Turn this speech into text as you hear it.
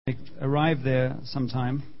arrive there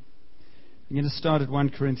sometime, I'm going to start at 1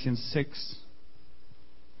 Corinthians 6.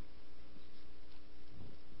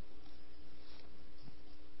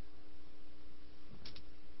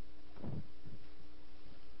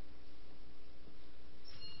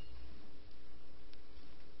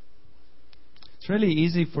 It's really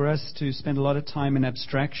easy for us to spend a lot of time in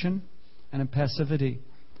abstraction and in passivity,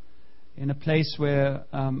 in a place where,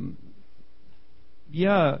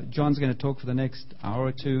 John's going to talk for the next hour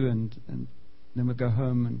or two, and then we'll go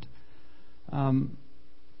home. And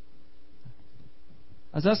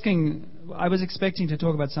I was expecting to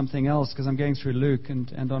talk about something else because I'm going through Luke,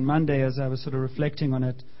 and on Monday, as I was sort of reflecting on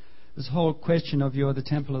it, this whole question of you're the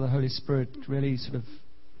temple of the Holy Spirit really sort of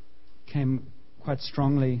came quite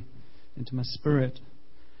strongly into my spirit.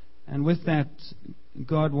 And with that,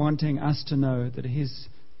 God wanting us to know that His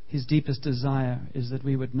deepest desire is that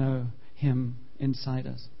we would know Him inside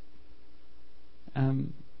us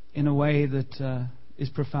in a way that is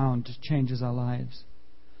profound, changes our lives.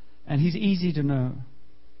 And He's easy to know.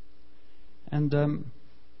 And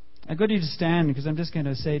I got you to stand because I'm just going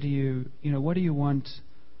to say to you, what do you want?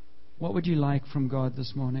 What would you like from God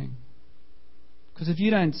this morning? Because if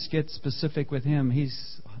you don't get specific with Him,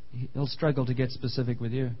 He'll struggle to get specific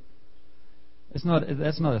with you. That's not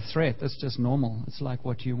a threat. That's just normal. It's like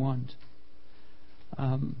what you want.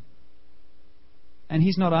 And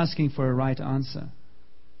He's not asking for a right answer.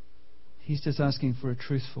 He's just asking for a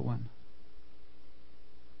truthful one.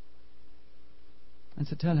 And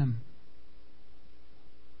so tell Him.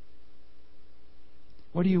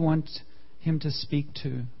 What do you want Him to speak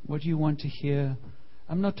to? What do you want to hear?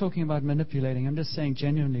 I'm not talking about manipulating. I'm just saying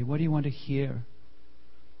genuinely, what do you want to hear?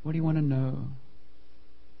 What do you want to know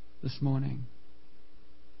this morning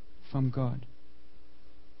from God?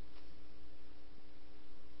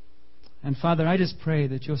 And Father, I just pray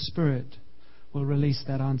that your Spirit will release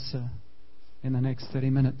that answer in the next 30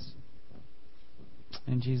 minutes.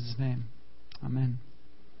 In Jesus' name. Amen.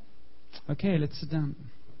 Okay, let's sit down.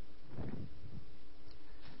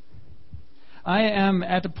 I am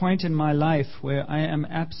at a point in my life where I am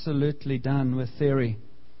absolutely done with theory.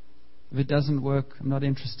 If it doesn't work, I'm not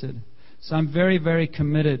interested. So I'm very, very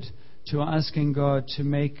committed to asking God to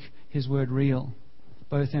make His Word real,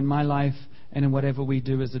 both in my life and in whatever we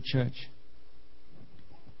do as a church.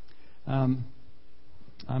 I'm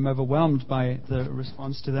overwhelmed by the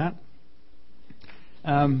response to that.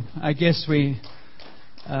 I guess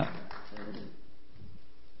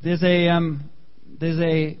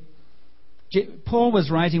Paul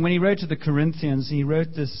was writing, when he wrote to the Corinthians, he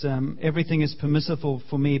wrote this, everything is permissible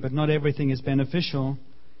for me, but not everything is beneficial.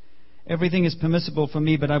 Everything is permissible for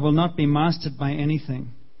me, but I will not be mastered by anything.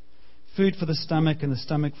 Food for the stomach and the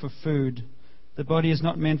stomach for food. The body is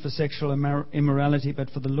not meant for sexual immorality, but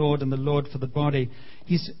for the Lord, and the Lord for the body.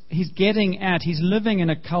 He's living in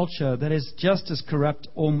a culture that is just as corrupt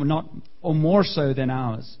or more so than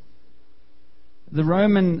ours. The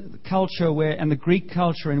Roman culture and the Greek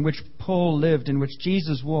culture in which Paul lived, in which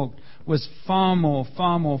Jesus walked, was far more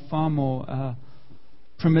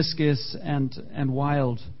promiscuous and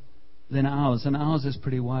wild than ours. And ours is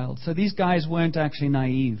pretty wild. So these guys weren't actually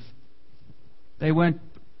naive. They weren't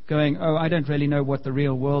going, I don't really know what the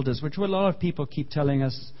real world is, which a lot of people keep telling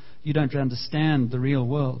us, you don't understand the real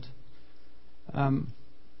world. I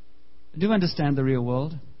do understand the real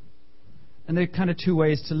world. And there are kind of two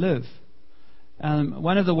ways to live.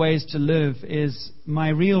 One of the ways to live is my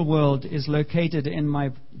real world is located in my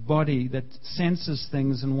body that senses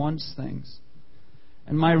things and wants things.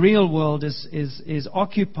 And my real world is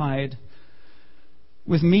occupied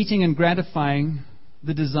with meeting and gratifying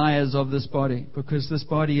the desires of this body, because this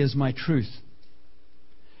body is my truth.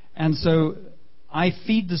 And so I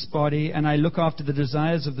feed this body and I look after the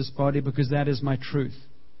desires of this body because that is my truth.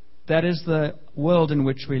 That is the world in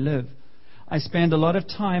which we live. I spend a lot of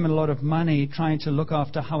time and a lot of money trying to look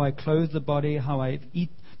after how I clothe the body, how I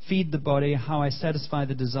feed the body, how I satisfy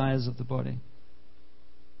the desires of the body.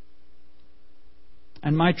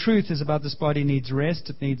 And my truth is about this body needs rest,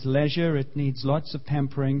 it needs leisure, it needs lots of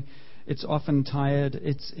pampering, it's often tired,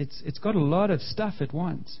 it's got a lot of stuff it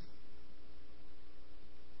wants.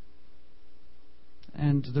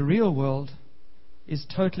 And the real world is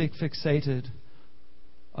totally fixated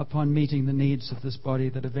upon meeting the needs of this body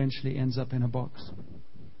that eventually ends up in a box.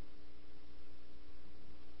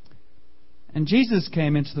 And Jesus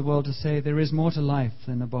came into the world to say there is more to life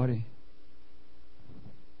than a body.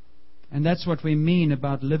 And that's what we mean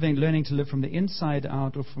about learning to live from the inside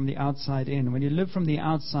out or from the outside in. When you live from the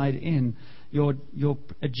outside in, your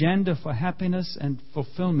agenda for happiness and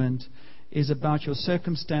fulfillment is about your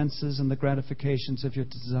circumstances and the gratifications of your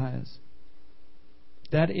desires.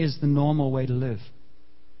 That is the normal way to live.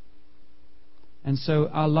 And so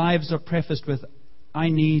our lives are prefaced with, I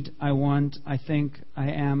need, I want, I think, I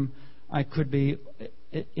am, I could be.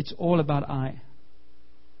 It's all about I.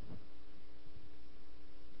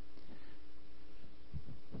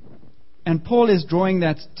 And Paul is drawing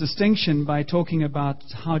that distinction by talking about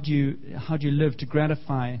how do you live to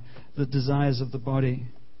gratify the desires of the body.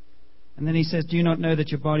 And then he says, do you not know that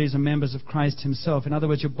your bodies are members of Christ himself? In other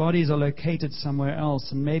words, your bodies are located somewhere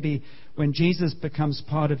else. And maybe when Jesus becomes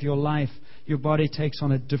part of your life, your body takes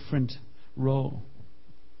on a different role.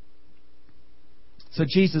 So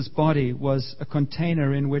Jesus' body was a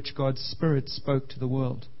container in which God's Spirit spoke to the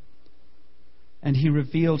world. And he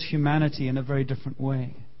revealed humanity in a very different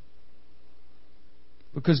way.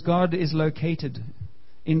 Because God is located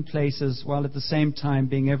in places while at the same time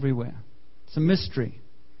being everywhere. It's a mystery.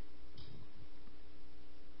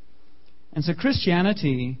 And so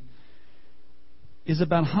Christianity is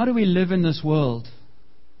about how do we live in this world,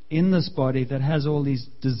 in this body that has all these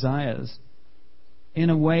desires, in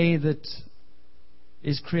a way that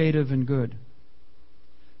is creative and good.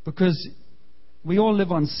 Because we all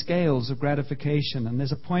live on scales of gratification, and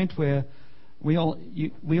there's a point where we all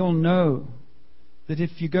know that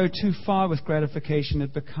if you go too far with gratification,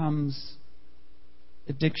 it becomes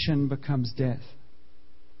addiction, becomes death.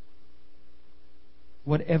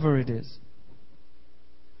 Whatever it is.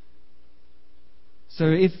 So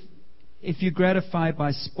if you gratify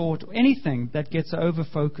by sport, anything that gets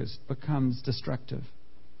over-focused becomes destructive.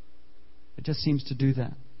 It just seems to do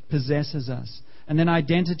that. It possesses us. And then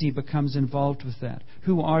identity becomes involved with that.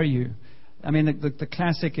 Who are you? I mean, the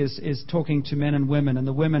classic is talking to men and women. And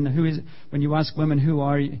the women, when you ask women, who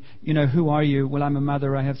are you? You know, who are you? Well, I'm a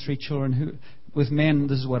mother. I have 3 children. With men,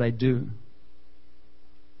 this is what I do.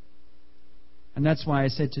 And that's why I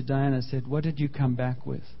said to Diana, I said, what did you come back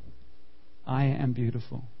with? I am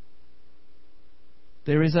beautiful.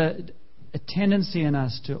 There is a tendency in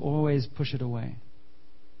us to always push it away.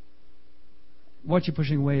 What you're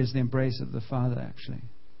pushing away is the embrace of the Father, actually.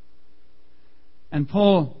 And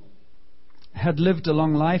Paul had lived a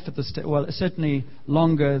long life at certainly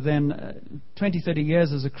longer than 20, 30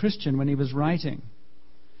 years as a Christian when he was writing.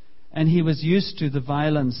 And he was used to the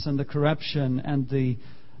violence and the corruption and the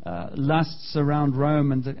lusts around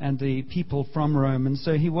Rome and the people from Rome. And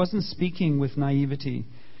so he wasn't speaking with naivety.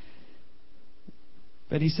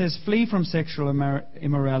 But he says, flee from sexual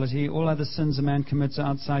immorality. All other sins a man commits are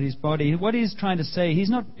outside his body. What he's trying to say, he's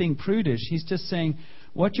not being prudish. He's just saying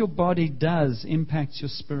what your body does impacts your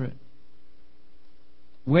spirit.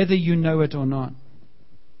 Whether you know it or not.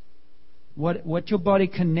 What your body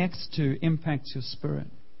connects to impacts your spirit.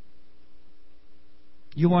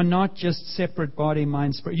 You are not just separate body,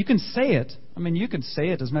 mind, spirit. You can say it. I mean, you can say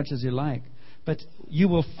it as much as you like. But you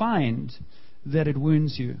will find that it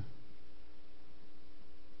wounds you.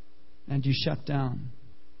 And you shut down.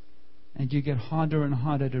 And you get harder and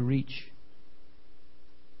harder to reach.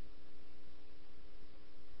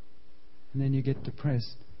 And then you get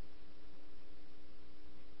depressed.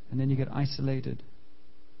 And then you get isolated.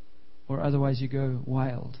 Or otherwise you go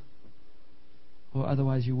wild. Or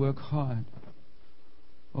otherwise you work hard.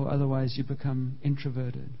 Or otherwise you become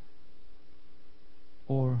introverted.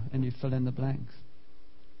 And you fill in the blanks.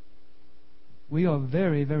 We are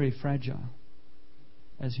very, very fragile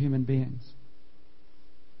as human beings.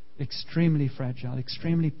 Extremely fragile,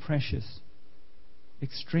 extremely precious,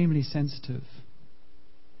 extremely sensitive.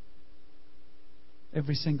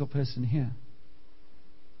 Every single person here.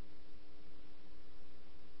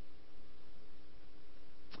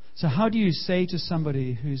 So how do you say to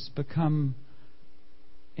somebody who's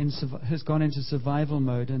has gone into survival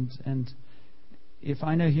mode, and if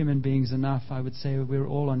I know human beings enough, I would say we're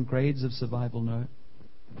all on grades of survival mode.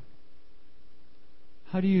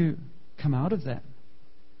 How do you come out of that?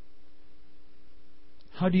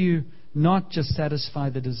 How do you not just satisfy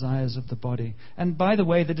the desires of the body? And by the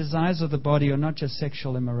way, the desires of the body are not just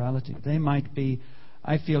sexual immorality. They might be,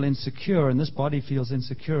 I feel insecure, and this body feels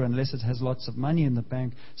insecure unless it has lots of money in the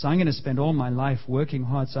bank. So I'm going to spend all my life working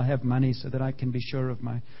hard so I have money so that I can be sure of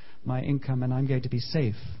my income and I'm going to be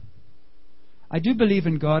safe. I do believe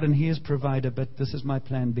in God and He is provider, but this is my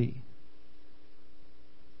plan B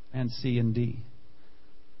and C and D.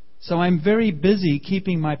 So I'm very busy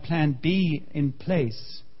keeping my plan B in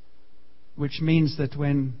place, which means that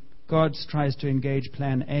when God tries to engage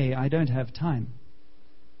plan A, I don't have time.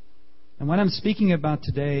 And what I'm speaking about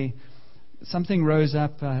today, something rose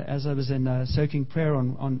up as I was in soaking prayer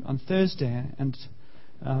on Thursday, and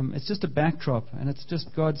it's just a backdrop, and it's just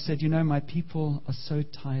God said, my people are so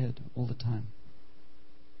tired all the time.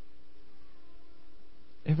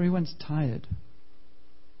 Everyone's tired.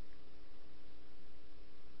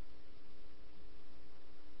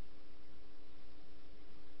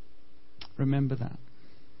 Remember that.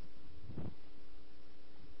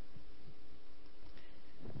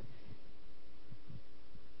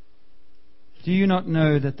 Do you not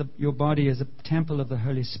know that your body is a temple of the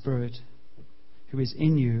Holy Spirit who is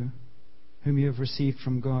in you, whom you have received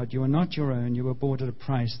from God? You are not your own. You were bought at a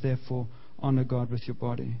price. Therefore, honor God with your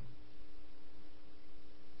body.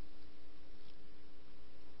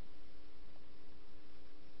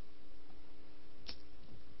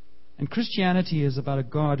 And Christianity is about a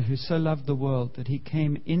God who so loved the world that he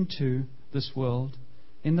came into this world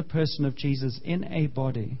in the person of Jesus in a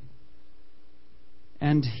body.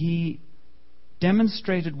 And he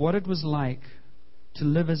demonstrated what it was like to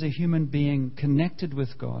live as a human being connected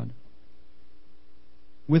with God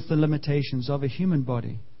with the limitations of a human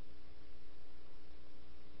body.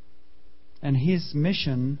 And his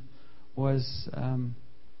mission was,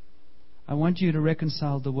 I want you to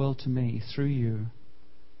reconcile the world to me through you.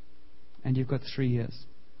 And you've got 3 years.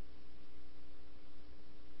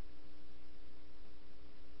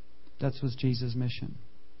 That was Jesus' mission.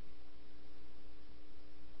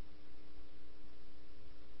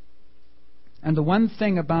 And the one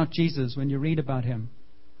thing about Jesus, when you read about him,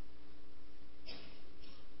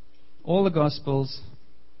 all the Gospels,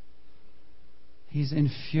 he's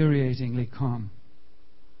infuriatingly calm.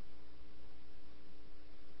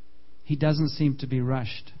 He doesn't seem to be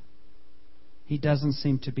rushed. He doesn't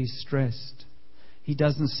seem to be stressed. He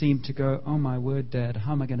doesn't seem to go, oh my word, Dad,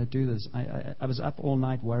 how am I going to do this? I was up all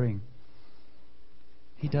night worrying.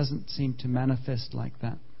 He doesn't seem to manifest like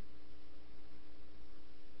that.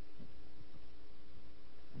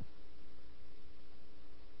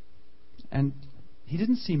 And he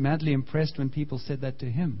didn't seem madly impressed when people said that to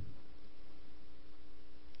him.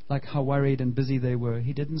 Like how worried and busy they were.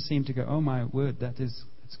 He didn't seem to go, oh my word, that's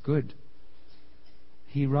good.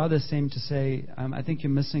 He rather seemed to say, I think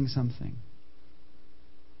you're missing something.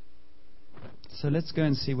 So let's go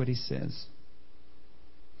and see what he says.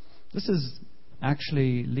 This is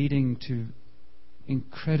actually leading to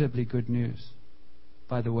incredibly good news,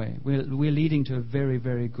 by the way. We're leading to a very,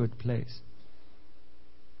 very good place.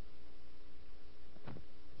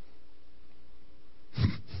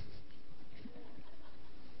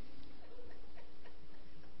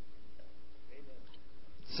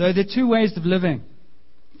 So there are two ways of living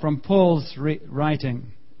from Paul's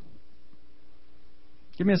writing.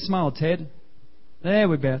 Give me a smile, Ted. There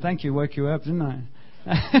we go. Thank you. Woke you up, didn't I?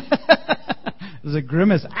 There's a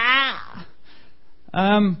grimace. Ah! There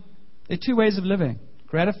are two ways of living.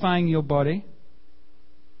 Gratifying your body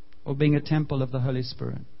or being a temple of the Holy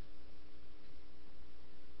Spirit.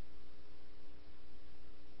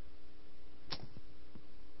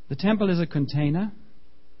 The temple is a container.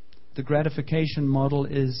 The gratification model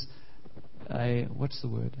is what's the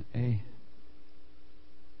word?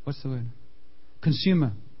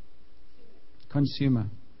 Consumer.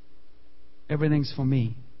 Everything's for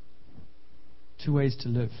me. Two ways to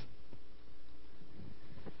live.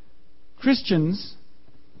 Christians,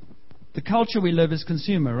 the culture we live is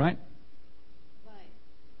consumer, right?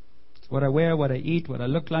 It's what I wear, what I eat, what I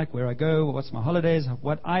look like, where I go, what's my holidays,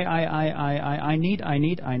 what I need.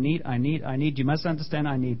 You must understand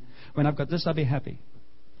I need. When I've got this, I'll be happy.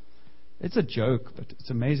 It's a joke, but it's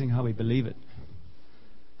amazing how we believe it.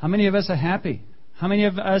 How many of us are happy? How many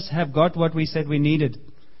of us have got what we said we needed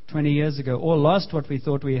 20 years ago, or lost what we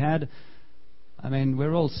thought we had? I mean,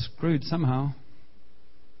 we're all screwed somehow.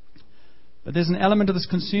 But there's an element of this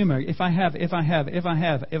consumer. If I have,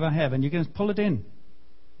 and you can pull it in,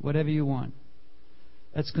 whatever you want.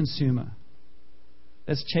 That's consumer.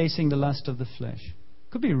 That's chasing the lust of the flesh.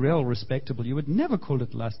 Could be real respectable. You would never call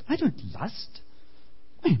it lust. I don't lust.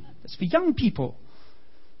 That's for young people.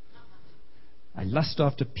 I lust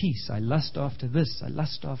after peace. I lust after this. I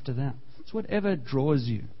lust after that. It's whatever draws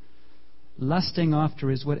you. Lusting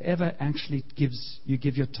after is whatever actually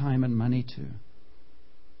give your time and money to. And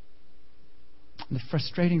the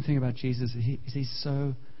frustrating thing about Jesus is he's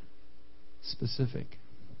so specific.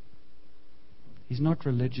 He's not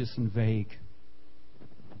religious and vague.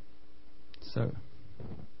 So,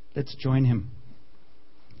 let's join him.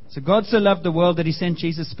 So God so loved the world that he sent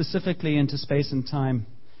Jesus specifically into space and time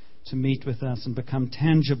to meet with us and become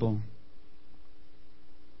tangible.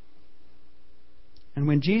 And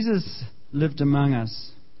when Jesus lived among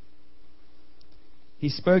us, he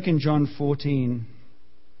spoke in John 14,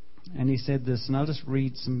 and he said this, and I'll just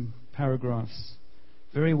read some paragraphs.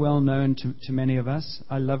 Very well known to many of us.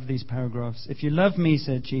 I love these paragraphs. If you love me,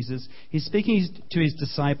 said Jesus, he's speaking to his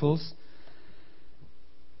disciples,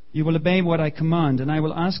 you will obey what I command, and I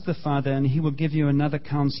will ask the Father, and he will give you another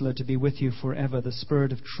counselor to be with you forever, the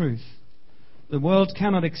Spirit of truth. The world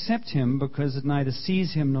cannot accept him because it neither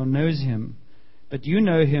sees him nor knows him. But you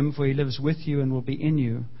know him, for he lives with you and will be in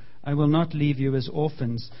you. I will not leave you as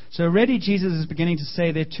orphans. So already Jesus is beginning to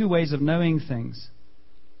say there are two ways of knowing things.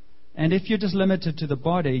 And if you're just limited to the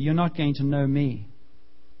body, you're not going to know me.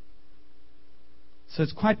 So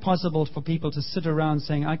it's quite possible for people to sit around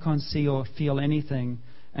saying, I can't see or feel anything.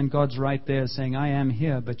 And God's right there saying, I am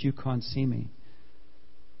here, but you can't see me.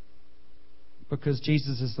 Because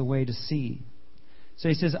Jesus is the way to see. So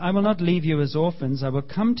he says, I will not leave you as orphans. I will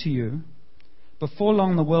come to you. Before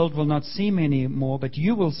long the world will not see me anymore, but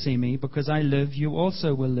you will see me. Because I live, you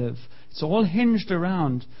also will live. It's all hinged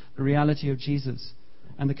around the reality of Jesus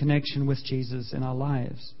and the connection with Jesus in our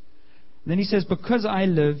lives. And then he says, because I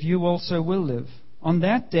live, you also will live. On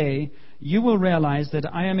that day, you will realize that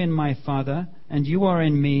I am in my Father, and you are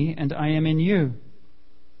in me, and I am in you.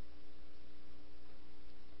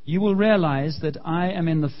 You will realize that I am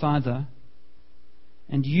in the Father,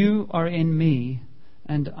 and you are in me,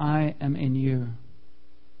 and I am in you.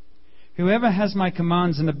 Whoever has my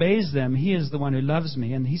commands and obeys them, he is the one who loves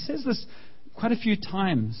me. And he says this quite a few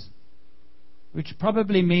times, which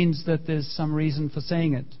probably means that there's some reason for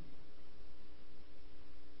saying it.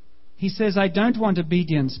 He says, I don't want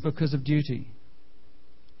obedience because of duty.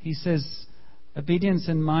 He says, obedience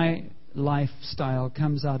in my lifestyle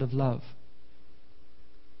comes out of love.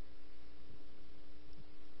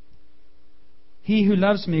 He who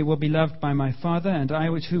loves me will be loved by my Father, and I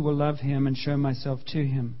too will love him and show myself to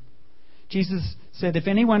him. Jesus said, if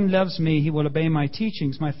anyone loves me, he will obey my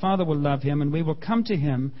teachings. My Father will love him, and we will come to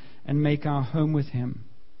him and make our home with him.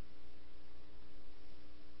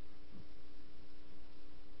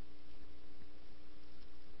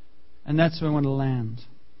 And that's where we want to land.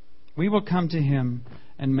 We will come to him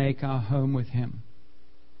and make our home with him.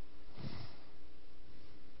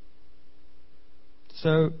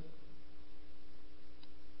 So,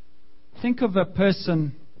 think of a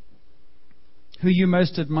person who you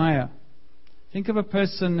most admire. Think of a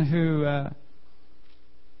person who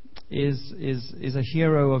is a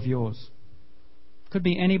hero of yours. Could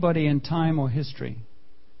be anybody in time or history.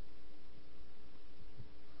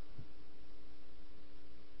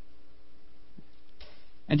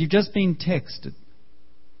 And you've just been texted.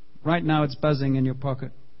 Right now it's buzzing in your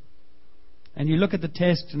pocket. And you look at the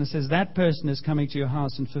text and it says, that person is coming to your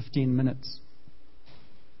house in 15 minutes.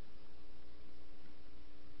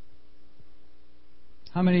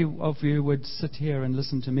 How many of you would sit here and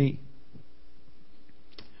listen to me?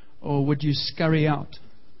 Or would you scurry out?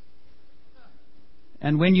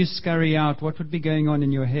 And when you scurry out, what would be going on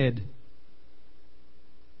in your head?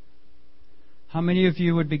 How many of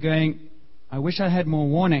you would be going, I wish I had more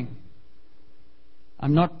warning.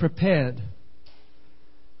 I'm not prepared.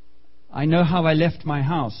 I know how I left my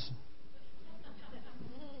house.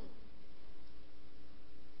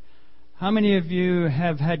 How many of you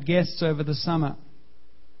have had guests over the summer?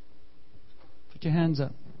 Put your hands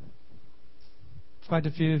up. Quite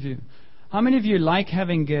a few of you. How many of you like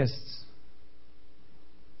having guests?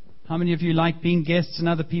 How many of you like being guests in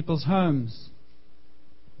other people's homes?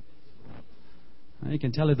 You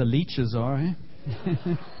can tell who the leeches are, eh?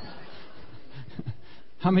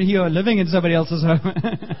 How many of you are living in somebody else's home?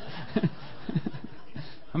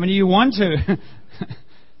 How many of you want to?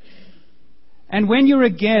 And when you're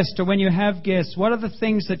a guest or when you have guests, what are the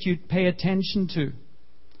things that you pay attention to?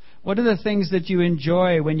 What are the things that you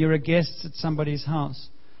enjoy when you're a guest at somebody's house?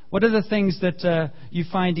 What are the things that you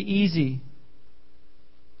find easy?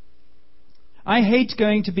 I hate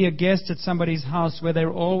going to be a guest at somebody's house where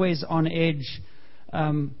they're always on edge,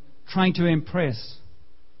 trying to impress.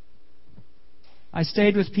 I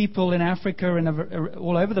stayed with people in Africa and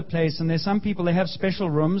all over the place, and there's some people, they have special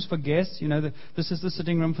rooms for guests. You know, this is the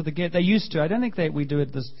sitting room for the guest. They used to. I don't think we do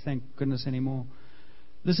it this, thank goodness, anymore.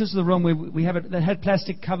 This is the room we have it. They had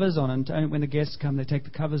plastic covers on, and when the guests come, they take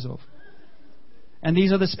the covers off. And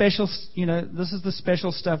these are the special, this is the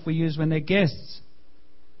special stuff we use when they're guests.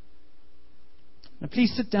 Now,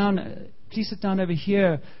 please sit down. Please sit down over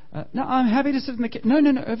here. No, I'm happy to sit in the kitchen.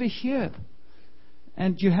 No, over here.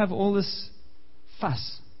 And you have all this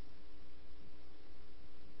fuss.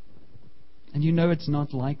 And you know it's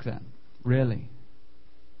not like that, really.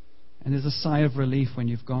 And there's a sigh of relief when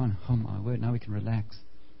you've gone, oh my word, now we can relax.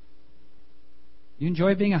 You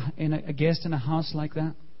enjoy being a guest in a house like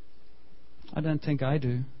that? I don't think I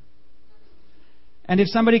do. And if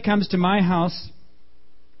somebody comes to my house,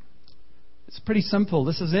 it's pretty simple.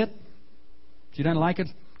 This is it. If you don't like it,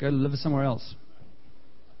 go live somewhere else.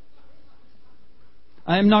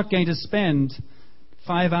 I am not going to spend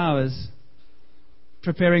 5 hours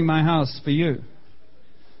preparing my house for you.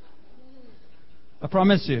 I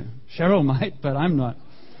promise you. Cheryl might, but I'm not.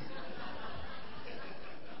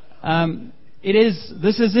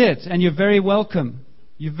 This is it, and you're very welcome.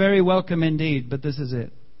 You're very welcome indeed, but this is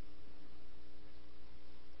it.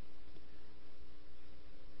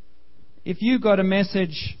 If you got a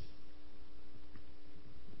message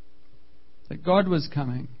that God was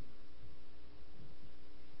coming,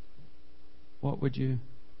 what would you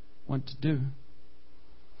want to do?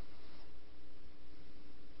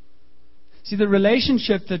 See, the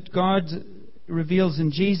relationship that God reveals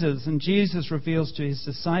in Jesus, and Jesus reveals to his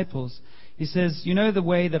disciples, he says, you know the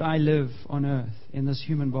way that I live on earth in this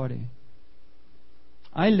human body.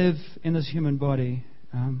 I live in this human body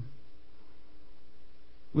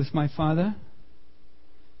with my Father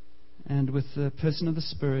and with the person of the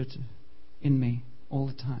Spirit in me all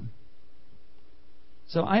the time.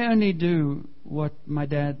 So I only do what my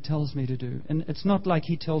dad tells me to do. And it's not like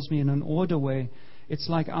he tells me in an order way. It's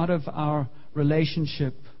like out of our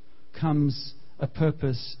relationship comes a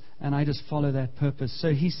purpose, and I just follow that purpose.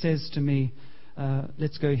 So he says to me,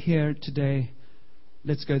 let's go here today,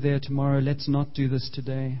 let's go there tomorrow, let's not do this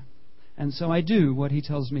today. And so I do what he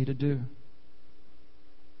tells me to do.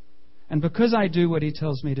 And because I do what he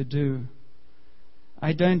tells me to do,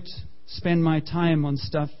 I don't spend my time on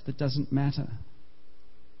stuff that doesn't matter.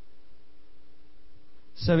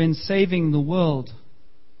 So in saving the world,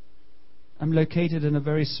 I'm located in a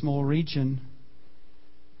very small region,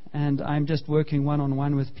 and I'm just working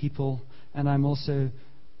one-on-one with people, and I'm also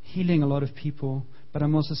healing a lot of people, but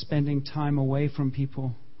I'm also spending time away from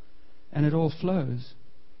people, and it all flows.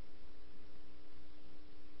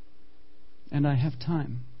 And I have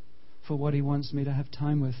time for what he wants me to have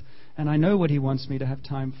time with. And I know what he wants me to have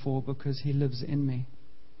time for because he lives in me.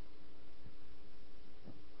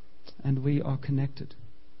 And we are connected.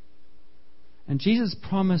 And Jesus'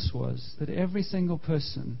 promise was that every single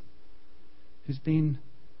person he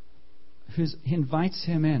invites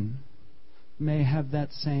him in may have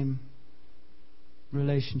that same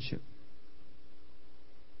relationship.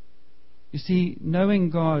 You see, knowing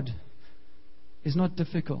God is not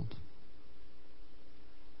difficult.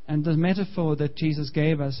 And the metaphor that Jesus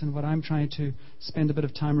gave us, and what I'm trying to spend a bit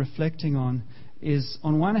of time reflecting on, is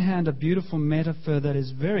on one hand a beautiful metaphor that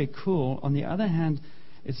is very cool. On the other hand,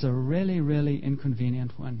 it's a really, really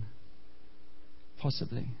inconvenient one.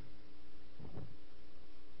 Possibly.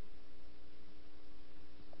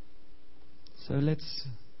 So let's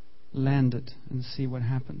land it and see what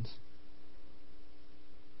happens.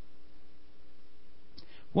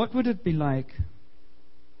 What would it be like?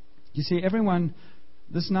 You see,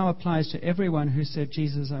 this now applies to everyone who said,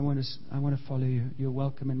 Jesus, I want to follow you. You're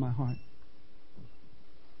welcome in my heart.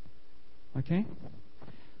 Okay?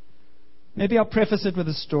 Maybe I'll preface it with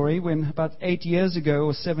a story. When about 8 years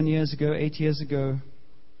ago,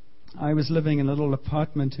 I was living in a little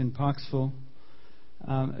apartment in Parksville.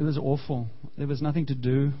 It was awful. There was nothing to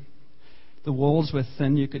do. The walls were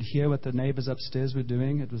thin. You could hear what the neighbors upstairs were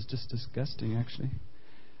doing. It was just disgusting, actually.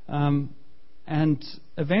 And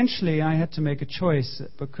eventually I had to make a choice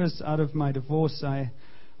because out of my divorce I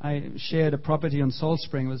shared a property on Salt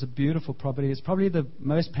Spring. It was a beautiful property. It's probably the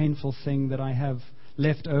most painful thing that I have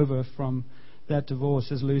left over from that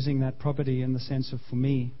divorce is losing that property in the sense of for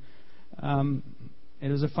me. It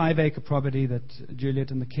was a 5-acre property that Juliet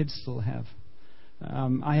and the kids still have.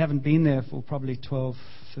 I haven't been there for probably 12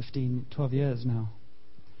 years now.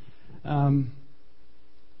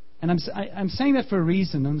 And I'm saying that for a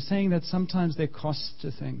reason. I'm saying that sometimes there are costs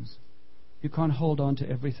to things. You can't hold on to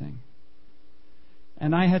everything.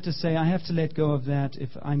 And I had to say, I have to let go of that if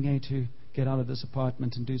I'm going to get out of this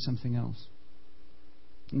apartment and do something else.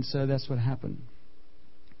 And so that's what happened.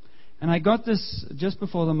 And I got this, just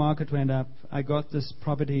before the market went up, I got this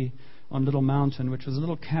property on Little Mountain, which was a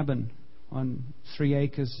little cabin on 3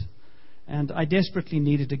 acres. And I desperately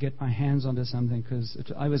needed to get my hands onto something because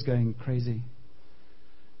I was going crazy.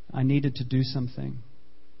 I needed to do something.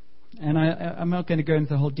 And I'm not going to go into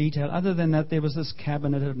the whole detail. Other than that, there was this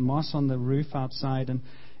cabin. It had moss on the roof outside, and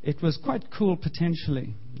it was quite cool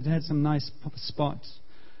potentially. It had some nice spots.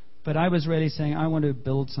 But I was really saying, I want to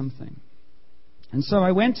build something. And so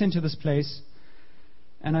I went into this place,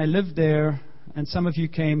 and I lived there, and some of you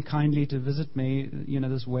came kindly to visit me. You know,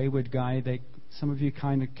 this wayward guy. Some of you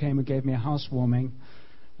kind of came and gave me a housewarming,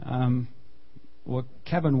 or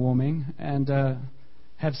cabin warming, and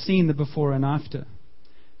have seen the before and after.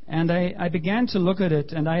 And I began to look at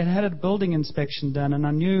it, and I had a building inspection done, and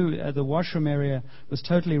I knew the washroom area was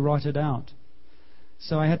totally rotted out.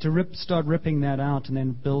 So I had to start ripping that out and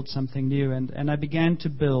then build something new. And I began to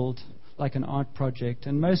build like an art project.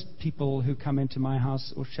 And most people who come into my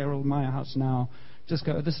house, or Cheryl, my house now, just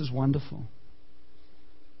go, oh, this is wonderful.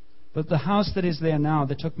 But the house that is there now,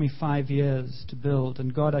 that took me 5 years to build,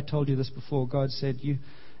 and God, I told you this before, God said,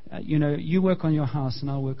 you work on your house and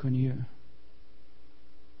I'll work on you.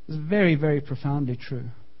 It's very, very profoundly true.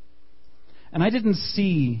 And I didn't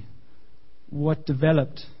see what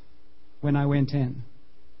developed when I went in.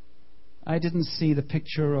 I didn't see the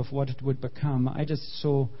picture of what it would become. I just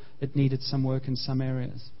saw it needed some work in some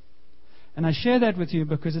areas. And I share that with you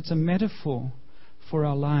because it's a metaphor for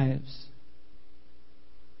our lives.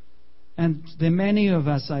 And there are many of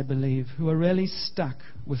us, I believe, who are really stuck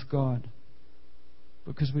with God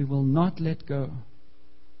because we will not let go.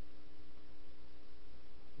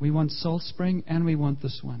 We want Salt Spring and we want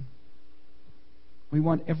this one. We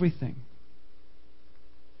want everything.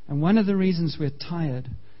 And one of the reasons we're tired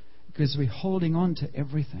is because we're holding on to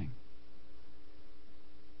everything.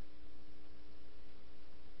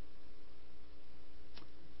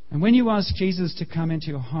 And when you ask Jesus to come into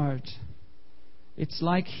your heart, it's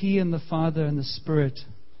like He and the Father and the Spirit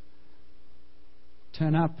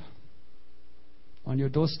turn up on your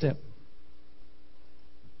doorstep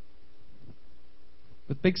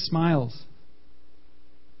with big smiles.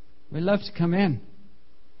 We love to come in.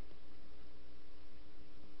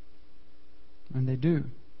 And they do.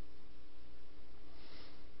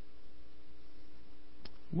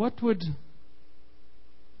 What would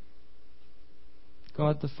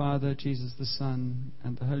God the Father, Jesus the Son,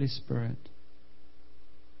 and the Holy Spirit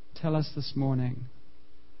tell us this morning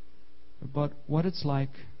about what it's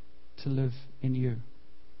like to live in you?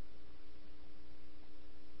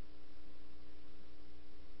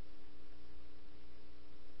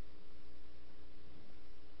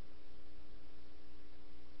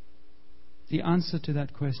 The answer to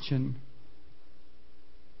that question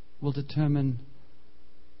will determine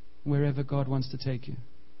wherever God wants to take you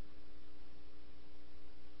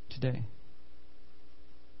today.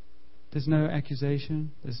 There's no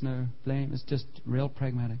accusation, there's no blame, it's just real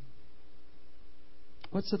pragmatic.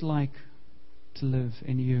 What's it like to live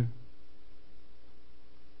in you?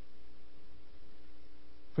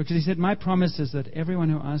 Because He said, my promise is that everyone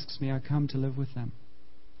who asks me, I come to live with them.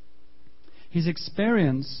 His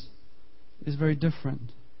experience is very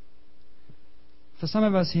different. For some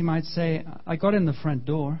of us, He might say, I got in the front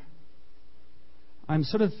door.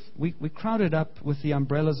 We crowded up with the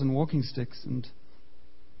umbrellas and walking sticks, and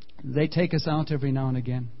they take us out every now and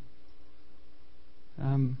again.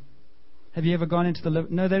 Have you ever gone into the...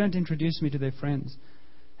 No, they don't introduce me to their friends.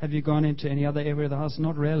 Have you gone into any other area of the house?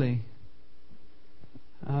 Not really.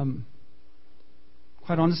 Quite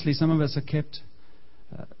honestly, some of us are kept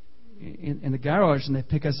in the garage, and they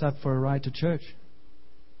pick us up for a ride to church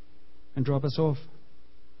and drop us off.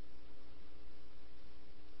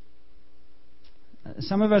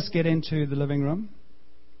 Some of us get into the living room,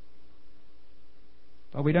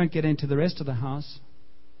 but we don't get into the rest of the house.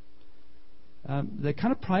 They're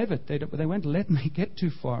kind of private. They won't let me get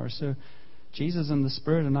too far. So Jesus and the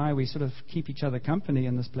Spirit and I, we sort of keep each other company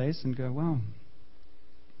in this place and go, wow,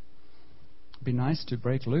 it'd be nice to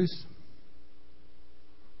break loose.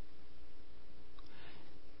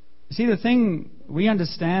 See, the thing we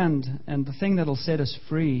understand and the thing that'll set us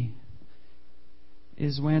free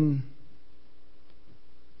is when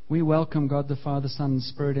we welcome God the Father, Son, and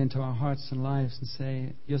Spirit into our hearts and lives and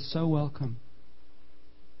say, you're so welcome.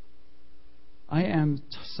 I am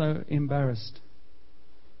so embarrassed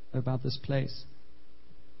about this place.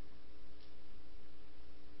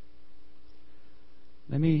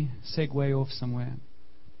 Let me segue off somewhere.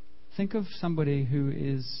 Think of somebody who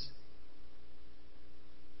is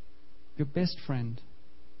your best friend.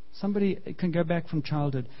 Somebody, it can go back from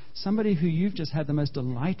childhood. Somebody who you've just had the most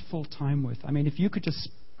delightful time with. I mean, if you could just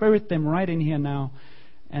spirit them right in here now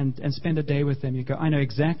and spend a day with them, you go, I know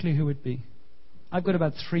exactly who it would be. I've got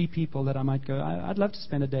about 3 people that I might go, I'd love to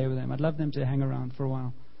spend a day with them. I'd love them to hang around for a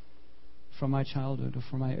while from my childhood or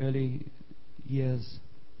from my early years.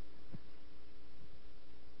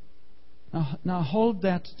 Now hold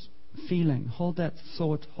that feeling, hold that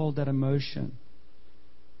thought, hold that emotion.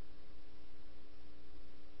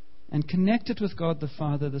 And connect it with God the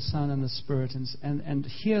Father, the Son, and the Spirit, and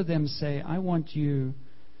hear them say, I want you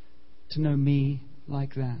to know me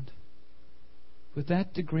like that. With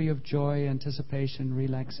that degree of joy, anticipation,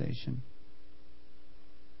 relaxation.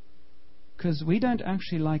 Because we don't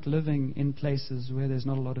actually like living in places where there's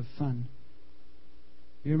not a lot of fun.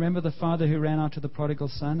 You remember the father who ran out to the prodigal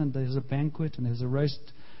son, and there's a banquet, and there's a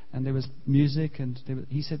roast, and there was music, and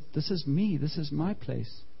he said, this is me, this is my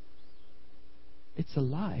place. It's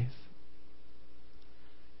alive.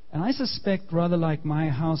 And I suspect, rather like my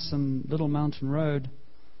house on Little Mountain Road,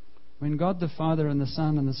 when God the Father and the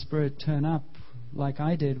Son and the Spirit turn up, like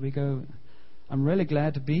I did, we go, I'm really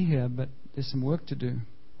glad to be here, but there's some work to do.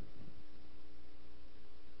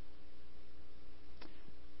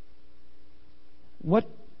 What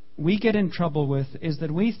we get in trouble with is that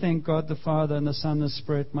we think God the Father and the Son and the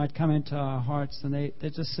Spirit might come into our hearts, and they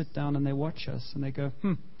just sit down and they watch us and they go,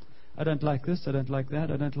 I don't like this, I don't like that,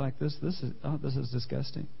 I don't like this, this is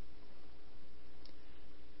disgusting.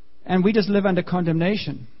 And we just live under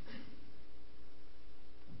condemnation.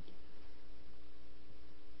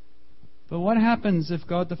 But what happens if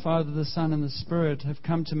God the Father, the Son, and the Spirit have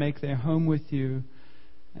come to make their home with you?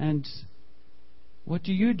 And what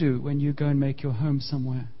do you do when you go and make your home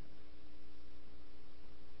somewhere?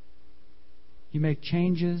 You make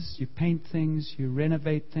changes, you paint things, you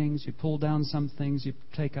renovate things, you pull down some things, you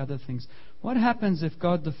take other things. What happens if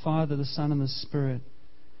God the Father, the Son, and the Spirit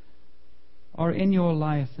are in your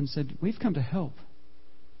life and said, we've come to help.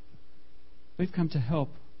 We've come to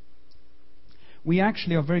help. We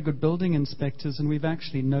actually are very good building inspectors, and we've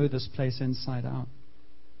actually know this place inside out.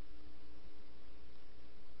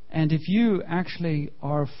 And if you actually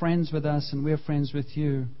are friends with us and we're friends with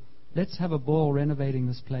you, let's have a ball renovating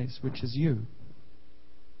this place, which is you,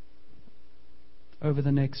 over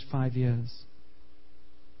the next 5 years.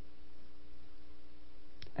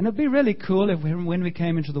 And it'd be really cool if when we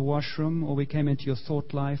came into the washroom, or we came into your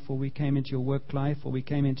thought life, or we came into your work life, or we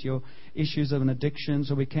came into your issues of an addictions,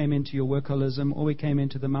 or we came into your workaholism, or we came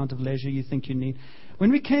into the amount of leisure you think you need.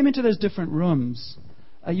 When we came into those different rooms,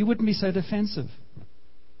 you wouldn't be so defensive.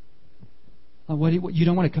 You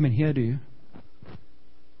don't want to come in here, do you?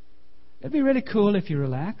 It'd be really cool if you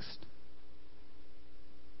relaxed.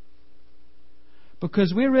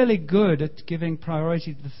 Because we're really good at giving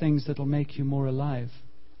priority to the things that will make you more alive,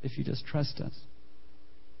 if you just trust us.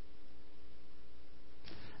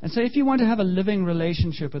 And so if you want to have a living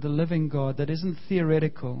relationship with a living God that isn't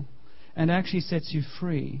theoretical and actually sets you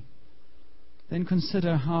free, then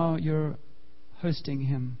consider how you're hosting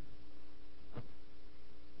Him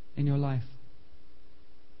in your life.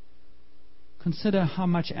 Consider how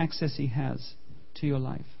much access He has to your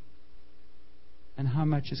life and how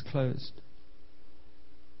much is closed.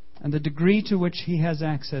 And the degree to which He has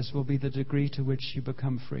access will be the degree to which you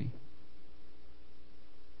become free.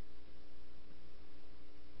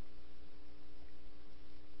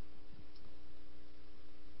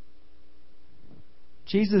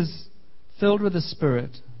 Jesus, filled with the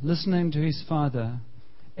Spirit, listening to His Father,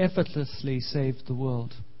 effortlessly saved the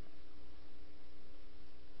world.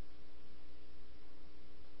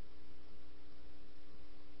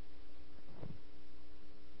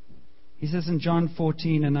 He says in John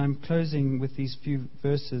 14, and I'm closing with these few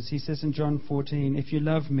verses. He says in John 14, if you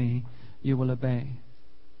love me, you will obey.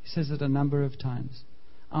 He says it a number of times.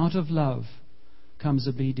 Out of love comes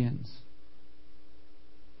obedience.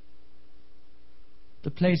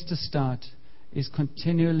 The place to start is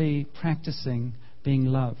continually practicing being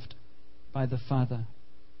loved by the Father.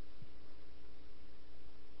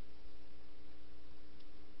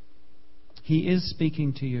 He is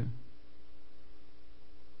speaking to you.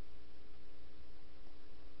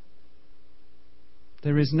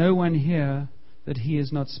 There is no one here that He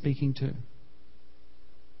is not speaking to.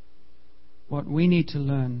 What we need to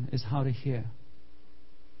learn is how to hear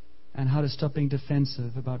and how to stop being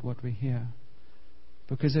defensive about what we hear.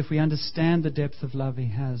 Because if we understand the depth of love He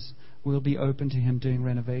has, we'll be open to Him doing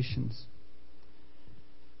renovations.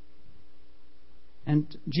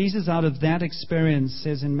 And Jesus, out of that experience,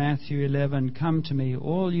 says in Matthew 11, come to me,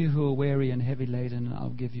 all you who are weary and heavy laden, and I'll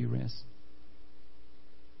give you rest.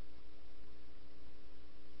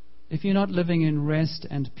 If you're not living in rest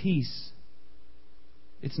and peace,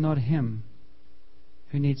 it's not Him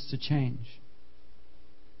who needs to change.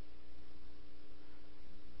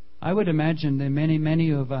 I would imagine there are many,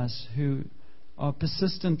 many of us who are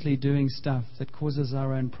persistently doing stuff that causes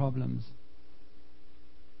our own problems.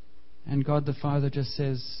 And God the Father just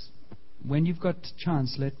says, when you've got a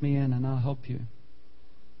chance, let me in and I'll help you.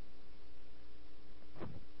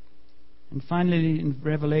 And finally, in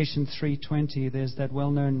Revelation 3:20, there's that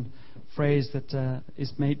well-known phrase that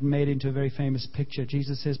is made into a very famous picture.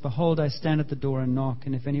 Jesus says, behold, I stand at the door and knock,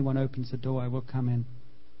 and if anyone opens the door, I will come in.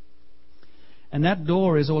 And that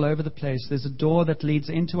door is all over the place. There's a door that leads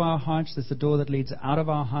into our hearts. There's a door that leads out of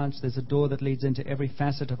our hearts. There's a door that leads into every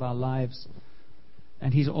facet of our lives.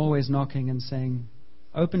 And He's always knocking and saying,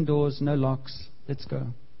 open doors, no locks, let's go.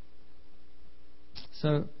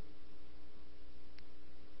 So,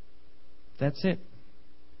 that's it.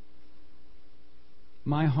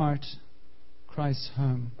 My heart, Christ's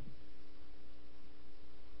home.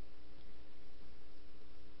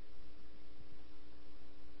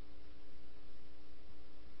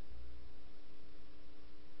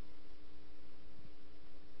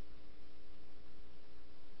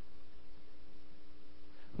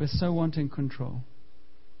 We're so wanting control.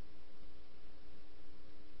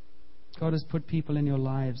 God has put people in your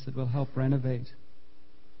lives that will help renovate.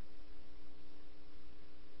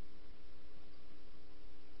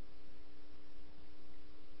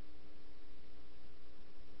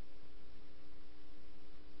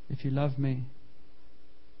 If you love me,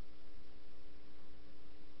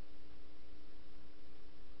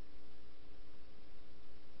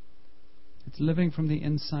 it's living from the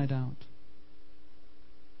inside out.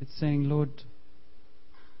 It's saying, Lord,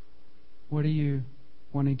 what are you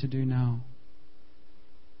wanting to do now?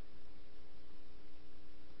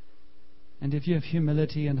 And if you have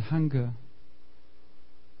humility and hunger,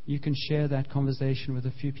 you can share that conversation with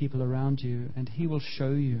a few people around you, and He will show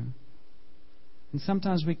you. And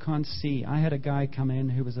sometimes we can't see. I had a guy come in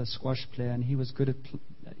who was a squash player, and he was good at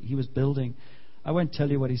he was building. I won't tell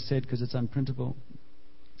you what he said because it's unprintable.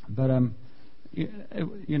 But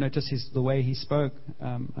just the way he spoke.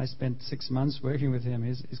 I spent 6 months working with him.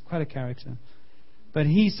 He's quite a character. But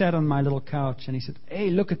he sat on my little couch and he said, "Hey,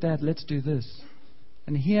 look at that. Let's do this."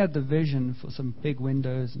 And he had the vision for some big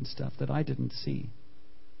windows and stuff that I didn't see.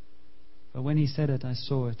 But when he said it, I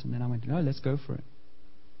saw it, and then I went, "No, let's go for it."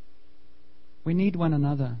 We need one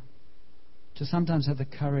another to sometimes have the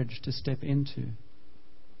courage to step into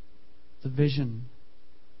the vision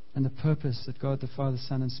and the purpose that God the Father,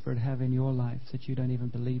 Son, and Spirit have in your life that you don't even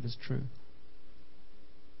believe is true.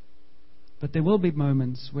 But there will be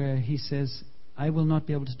moments where He says, "I will not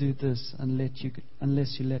be able to do this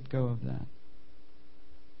unless you let go of that."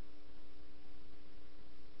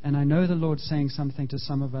 And I know the Lord's saying something to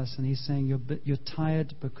some of us, and He's saying you're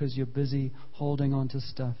tired because you're busy holding on to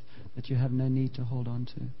stuff that you have no need to hold on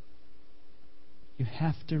to. You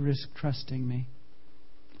have to risk trusting me,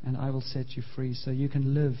 and I will set you free so you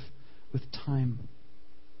can live with time.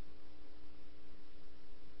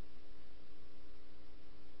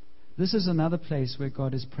 This is another place where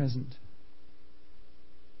God is present.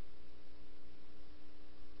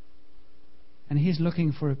 And He's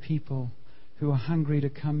looking for a people who are hungry to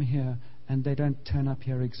come here, and they don't turn up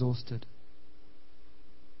here exhausted.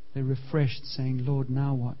 They're refreshed, saying, "Lord,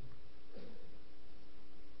 now what?"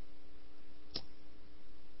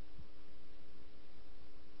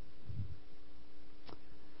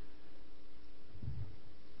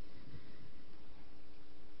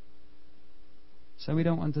 So we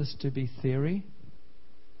don't want this to be theory.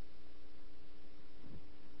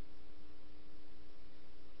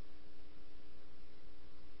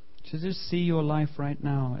 To just see your life right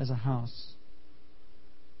now as a house.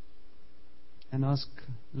 And ask,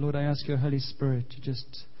 Lord, I ask your Holy Spirit to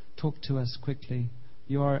just talk to us quickly.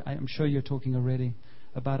 I'm sure you're talking already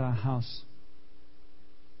about our house.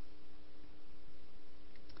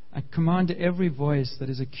 I command every voice that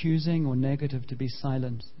is accusing or negative to be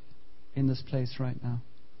silent in this place right now,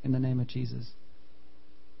 in the name of Jesus.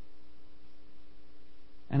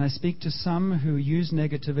 And I speak to some who use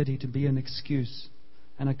negativity to be an excuse,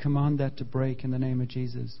 and I command that to break in the name of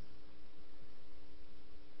Jesus.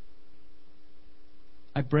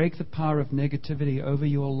 I break the power of negativity over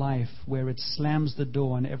your life, where it slams the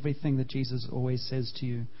door on everything that Jesus always says to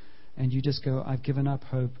you, and you just go, "I've given up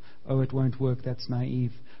hope. Oh, it won't work. That's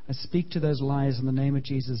naive." I speak to those lies in the name of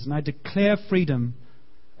Jesus, and I declare freedom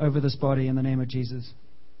over this body in the name of Jesus.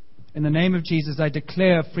 In the name of Jesus, I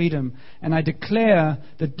declare freedom, and I declare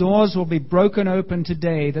that doors will be broken open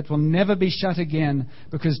today that will never be shut again,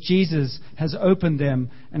 because Jesus has opened them,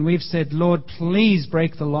 and we've said, "Lord, please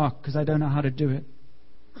break the lock, because I don't know how to do it."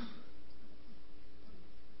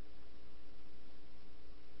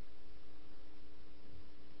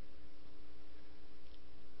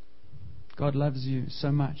 God loves you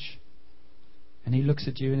so much. And He looks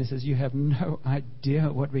at you and He says, "You have no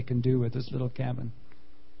idea what we can do with this little cabin.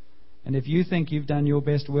 And if you think you've done your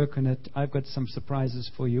best work on it, I've got some surprises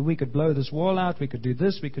for you. We could blow this wall out. We could do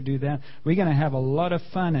this. We could do that. We're going to have a lot of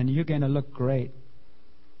fun, and you're going to look great."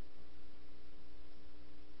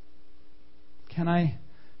 Can I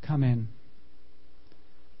come in?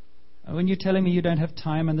 When you're telling me you don't have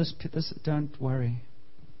time and this, don't worry.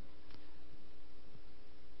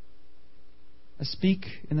 I speak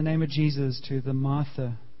in the name of Jesus to the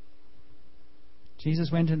Martha.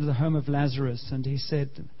 Jesus went into the home of Lazarus, and He said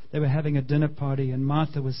they were having a dinner party, and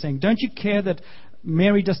Martha was saying, "Don't you care that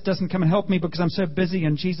Mary just doesn't come and help me because I'm so busy?"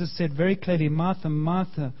 And Jesus said very clearly, "Martha,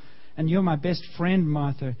 Martha, and you're my best friend,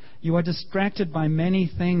 Martha. You are distracted by many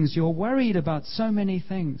things. You're worried about so many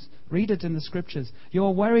things." Read it in the Scriptures.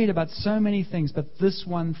 You're worried about so many things, but this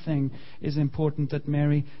one thing is important, that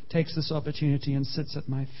Mary takes this opportunity and sits at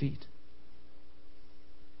my feet.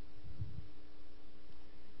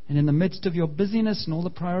 And in the midst of your busyness and all the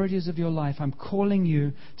priorities of your life, I'm calling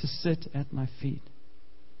you to sit at my feet,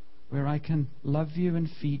 where I can love you and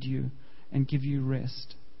feed you and give you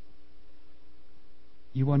rest.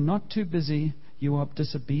 You are not too busy, you are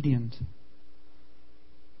disobedient.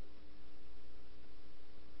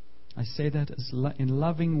 I say that as in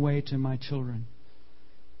loving way to my children.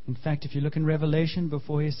 In fact, if you look in Revelation,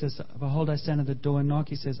 before he says, "Behold, I stand at the door and knock,"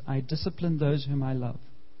 he says, "I discipline those whom I love."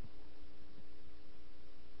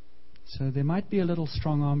 So there might be a little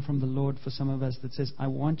strong arm from the Lord for some of us that says, "I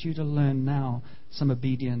want you to learn now some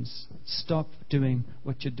obedience. Stop doing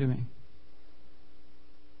what you're doing."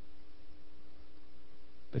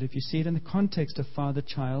 But if you see it in the context of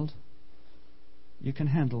father-child, you can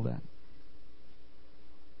handle that.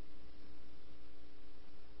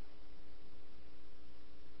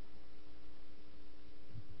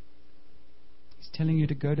 He's telling you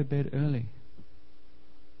to go to bed early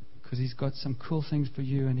because He's got some cool things for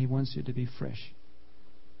you and He wants you to be fresh.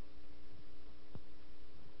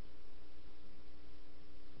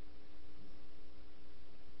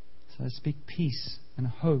 So I speak peace and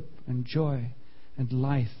hope and joy and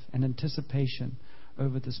life and anticipation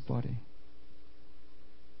over this body.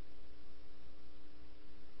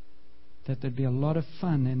 That there'd be a lot of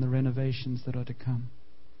fun in the renovations that are to come.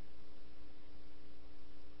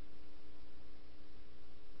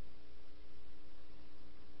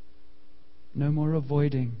 No more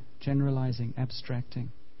avoiding, generalizing,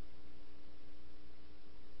 abstracting.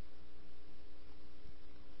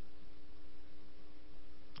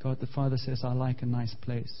 God the Father says, "I like a nice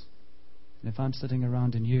place. And if I'm sitting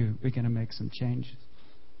around in you, we're going to make some changes."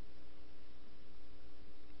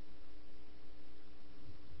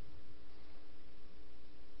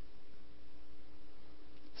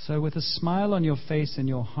 So with a smile on your face and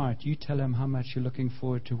your heart, you tell Him how much you're looking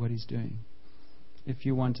forward to what He's doing. If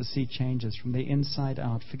you want to see changes from the inside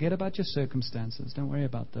out, forget about your circumstances. Don't worry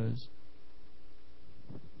about those.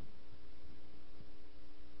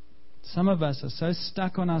 Some of us are so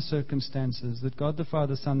stuck on our circumstances that God the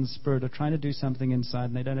Father, Son, and Spirit are trying to do something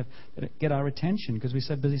inside and they don't get our attention because we're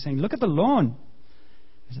so busy saying, "Look at the lawn."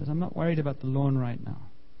 He says, "I'm not worried about the lawn right now.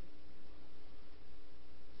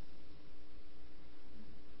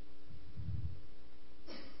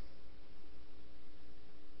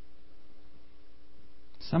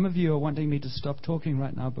 Some of you are wanting me to stop talking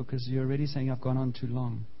right now because you're already saying I've gone on too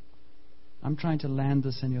long. I'm trying to land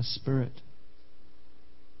this in your spirit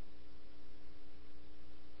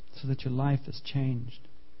so that your life is changed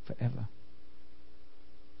forever.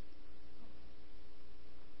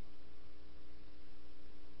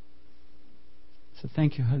 So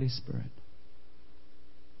thank you, Holy Spirit,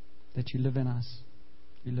 that you live in us.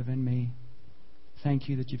 You live in me. Thank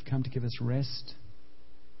you that you've come to give us rest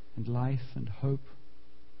and life and hope.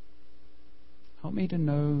 Help me to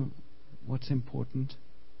know what's important.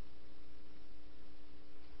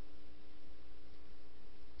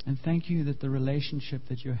 And thank you that the relationship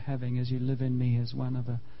that you're having as you live in me is one of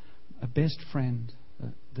a best friend,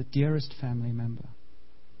 the dearest family member,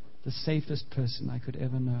 the safest person I could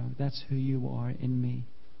ever know. That's who you are in me.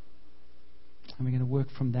 And we're going to work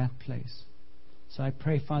from that place. So I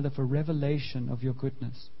pray, Father, for revelation of your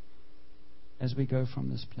goodness as we go from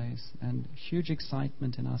this place, and huge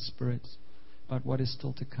excitement in our spirits about what is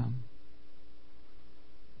still to come.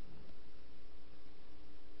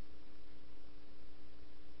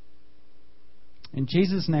 In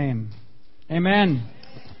Jesus' name, amen.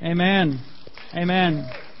 Amen.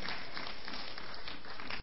 Amen.